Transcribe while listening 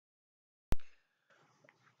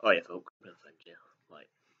Oh yeah, folks, thank you. Right,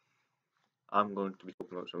 I'm going to be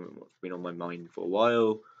talking about something that's been on my mind for a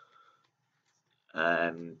while,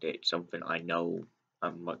 and it's something I know I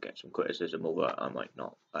might get some criticism over, I might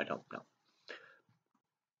not, I don't know.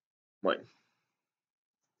 Right,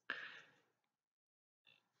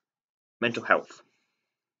 mental health.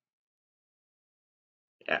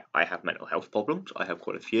 Yeah, I have mental health problems. I have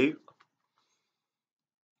quite a few.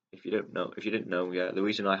 If you didn't know, yeah, the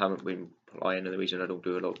reason I haven't been applying and the reason I don't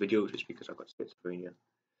do a lot of videos is because I've got schizophrenia,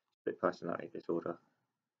 split personality disorder,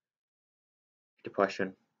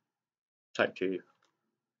 depression, type 2,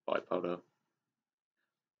 bipolar,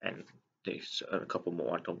 and there's a couple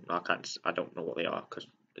more. I don't know what they are because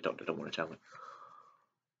the doctor don't want to tell me.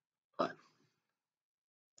 But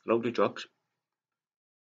I don't do drugs.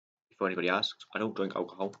 Before anybody asks, I don't drink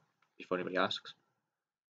alcohol. Before anybody asks,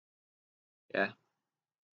 yeah,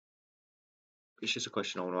 it's just a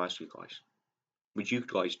question I want to ask you guys. Would you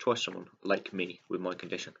guys trust someone like me with my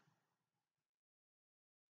condition?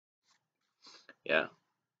 Yeah,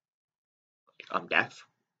 I'm deaf.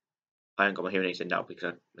 I ain't got my hearing aids in now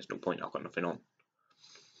because there's no point. I've got nothing on.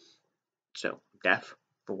 So deaf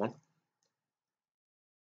for one.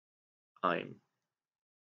 I'm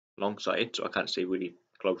long-sighted, so I can't see really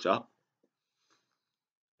close up.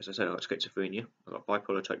 As I said, I've got schizophrenia. I've got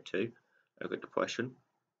bipolar type 2. I've got depression.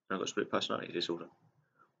 And I've got split personality disorder.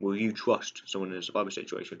 Will you trust someone in a survivor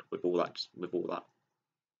situation with all that?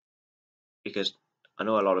 Because I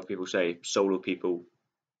know a lot of people say solo people,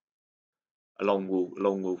 lone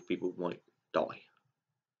wolf people might die.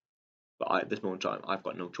 But at this moment in time, I've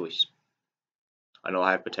got no choice. I know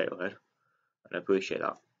I have potato head, and I appreciate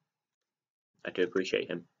that. I do appreciate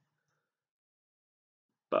him.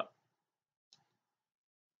 But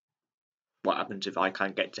what happens if I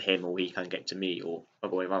can't get to him or he can't get to me or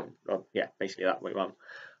other way around? Well, yeah, basically that way around.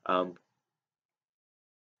 Sorry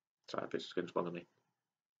if it's going to bother me.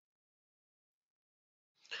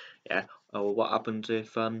 Yeah. Or what happens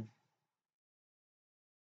if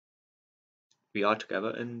we are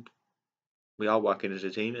together and we are working as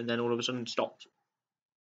a team and then all of a sudden it stops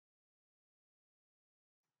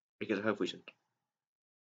because of health reasons?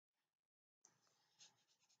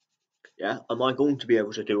 Yeah. Am I going to be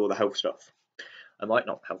able to do all the health stuff? I might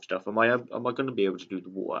not health stuff. Am I going to be able to do the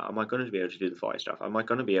water? Am I going to be able to do the fire stuff? Am I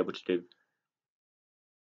going to be able to do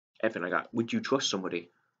everything like that? Would you trust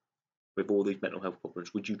somebody with all these mental health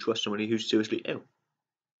problems? Would you trust somebody who's seriously ill?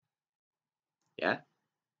 Yeah.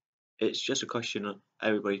 It's just a question that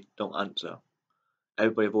everybody don't answer.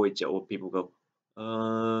 Everybody avoids it, or people go,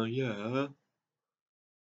 yeah,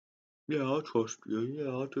 I'll trust you.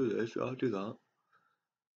 Yeah, I'll do this. I'll do that.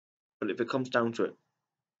 But if it comes down to it,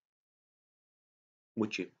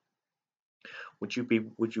 would you? Would you be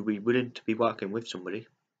willing to be working with somebody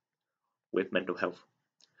with mental health?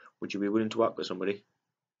 Would you be willing to work with somebody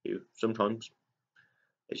who sometimes,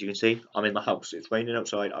 as you can see, I'm in my house. It's raining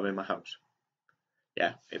outside. I'm in my house.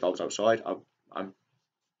 Yeah, if I was outside, I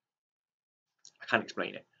can't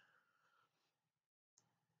explain it.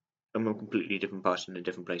 I'm a completely different person in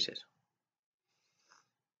different places.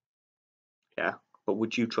 Yeah, but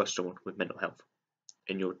would you trust someone with mental health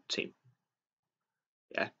in your team?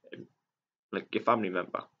 Yeah, like your family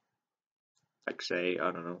member. Like say,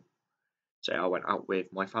 I don't know, say I went out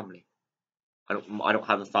with my family. I don't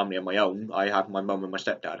have a family of my own. I have my mum and my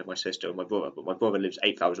stepdad and my sister and my brother, but my brother lives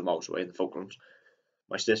 8,000 miles away in the Falklands.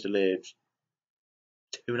 My sister lives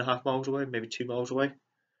 2.5 miles away, maybe 2 miles away,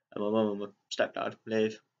 and my mum and my stepdad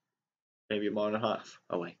live maybe a mile and a half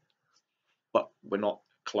away. But we're not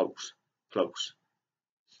close. Close.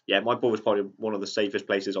 Yeah, my brother's probably one of the safest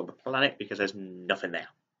places on the planet because there's nothing there.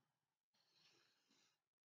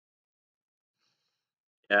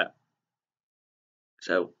 Yeah.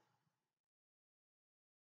 So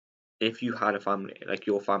if you had a family, like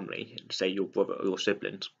your family, say your brother or your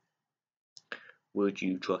siblings, would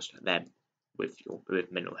you trust them with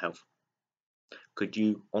mental health? Could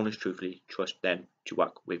you, honest, truthfully, trust them to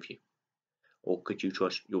work with you, or could you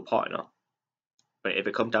trust your partner? But if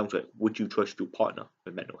it comes down to it, would you trust your partner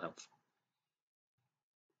with mental health?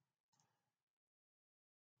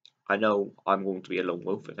 I know I'm going to be a lone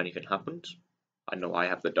wolf if anything happens. I know I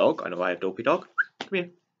have the dog. I know I have Dopey Dog. Come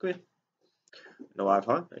here, come here. I know I have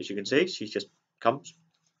her. As you can see, she just comes.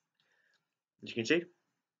 As you can see,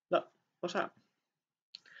 look, what's that?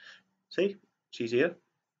 See, she's here.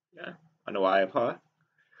 Yeah, I know I have her,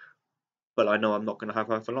 but I know I'm not going to have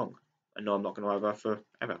her for long. I know I'm not going to have her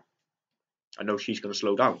forever. I know she's going to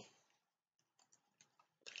slow down.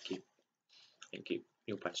 Thank you. Thank you.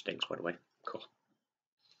 Your pet stinks, by the way. Cool.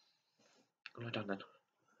 Go lie down then.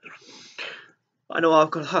 I know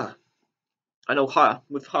I've got her. I know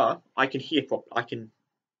with her, I can hear properly.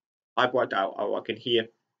 I've worked out how I can hear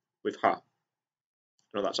with her. I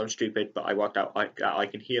know that sounds stupid, but I worked out I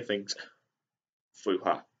can hear things through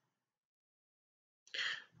her.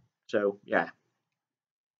 So yeah,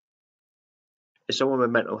 is someone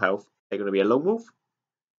with mental health, they're going to be a lone wolf,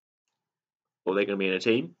 or they're going to be in a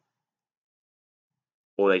team,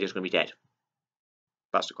 or they're just going to be dead?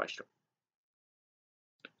 That's the question.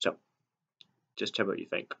 So just tell me what you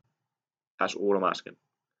think. That's all I'm asking.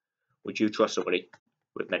 Would you trust somebody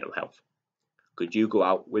with mental health? Could you go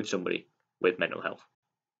out with somebody with mental health?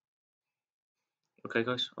 Okay,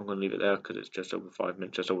 guys, I'm going to leave it there because it's just over 5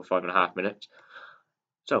 minutes, just over 5.5 minutes.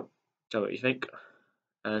 So, tell me what you think,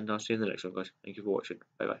 and I'll see you in the next one, guys. Thank you for watching.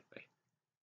 Bye bye.